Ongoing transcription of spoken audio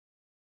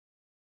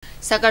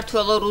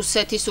საქართველოს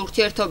რუსეთის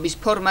ურთიერთობის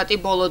ფორმატი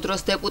ბოლო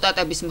დროს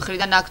დეპუტატების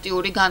მხრიდან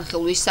აქტიური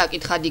განხილვის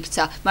საკითხად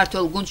იქცა.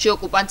 მმართველ გუნდში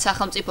ოკუპანტ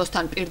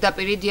სახელმწიფოსთან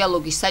პირდაპირი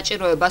დიალოგის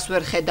საჭიროებას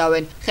ვერ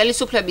ხედავენ.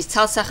 ხელისუფლების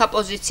ცალსახა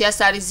პოზიციას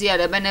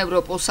არიზიარებენ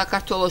ევროპულ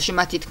საქართველოში,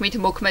 მათი თქმით,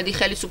 მოქმედი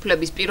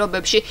ხელისუფლების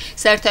პირობებში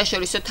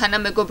საერთაშორისო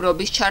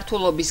თანამეგობრობის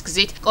ჩართულობის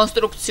გზით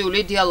კონსტრუქციული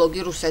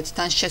დიალოგი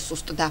რუსეთთან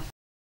შესუსტდა.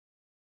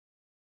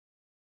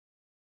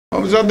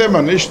 მომზადება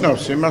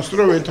ნიშნავს იმას,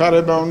 რომ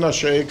ვითარება უნდა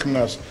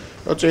შეიქმნას,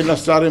 რომ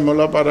წინასწარი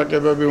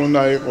მოლაპარაკებები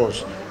უნდა იყოს.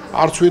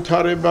 არც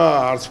ვითარება,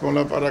 არც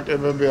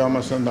მოლაპარაკებები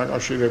ამასთან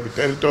დაკავშირებით.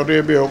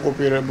 ტერიტორიები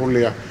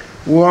ოკუპირებულია.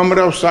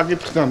 უამრავ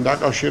საკითხთან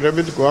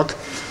დაკავშირებით გვაქვს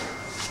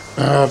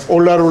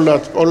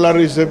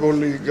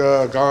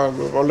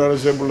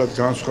პოლარიზებულად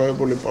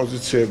განსხვავებული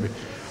პოზიციები.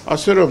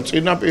 ასე რომ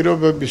წინა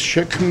პირობების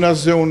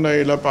შექმნაზე უნდა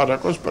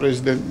ელაპარაკოს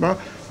პრეზიდენტმა,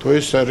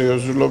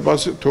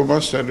 თუ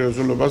მას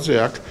სერიოზულობაზე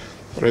აქვს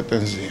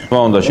პრეტენზია.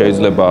 უნდა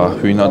შეიძლება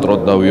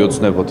ვინატროთ და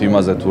ვიოცნებოთ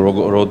იმაზე, თუ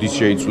როდის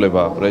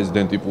შეიცვლება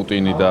პრეზიდენტი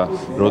პუტინი და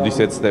როდის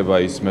ეცდება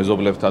ის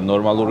მეზობლებთან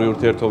ნორმალური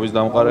ურთიერთობის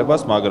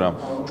დამყარებას, მაგრამ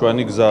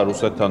ჩვენი გზა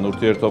რუსეთთან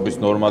ურთიერთობის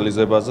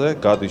ნორმალიზებაზე,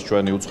 გადის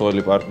ჩვენი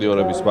უცხოელი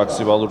პარტნიორების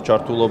მაქსიმალურ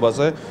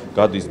ჩართულობაზე,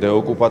 გადის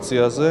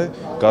დეოკუპაციაზე,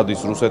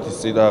 გადის რუსეთის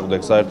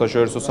წინააღმდეგ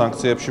საერთაშორისო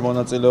სანქციებში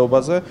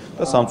მონაწილეობაზე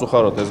და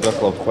სამწუხაროდ ეს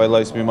გახლავთ ყველა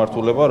ის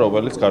მიმართულება,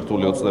 რომელიც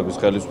ქართული ოცნების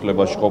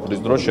ხელისუფლებაში ყოფნის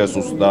დროს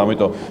შესუსტდა.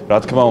 ამიტომ რა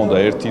თქმა უნდა,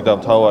 ერთი და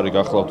მთავარი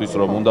გახლავთ ის,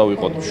 რომ უნდა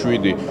ვიყოთ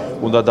 7,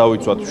 უნდა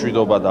დავიცვათ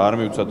მშვიდობა და არ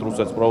მივცათ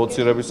რუსეთს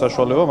პროვოცირების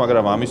საშუალება,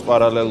 მაგრამ ამის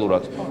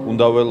პარალელურად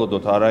უნდა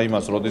ველოდოთ არა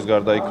იმას, როდის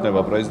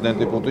გარდაიქმნება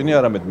პრეზიდენტი პუტინი,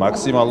 არამედ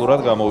მაქსიმალურად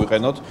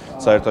გამოვიყენოთ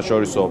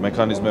საერთაშორისო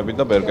მექანიზმები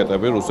და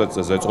ბერკეტები რუსეთს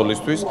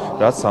ზეწოლისთვის,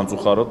 რაც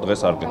სამწუხაროდ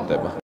დღეს არ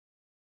გხდება.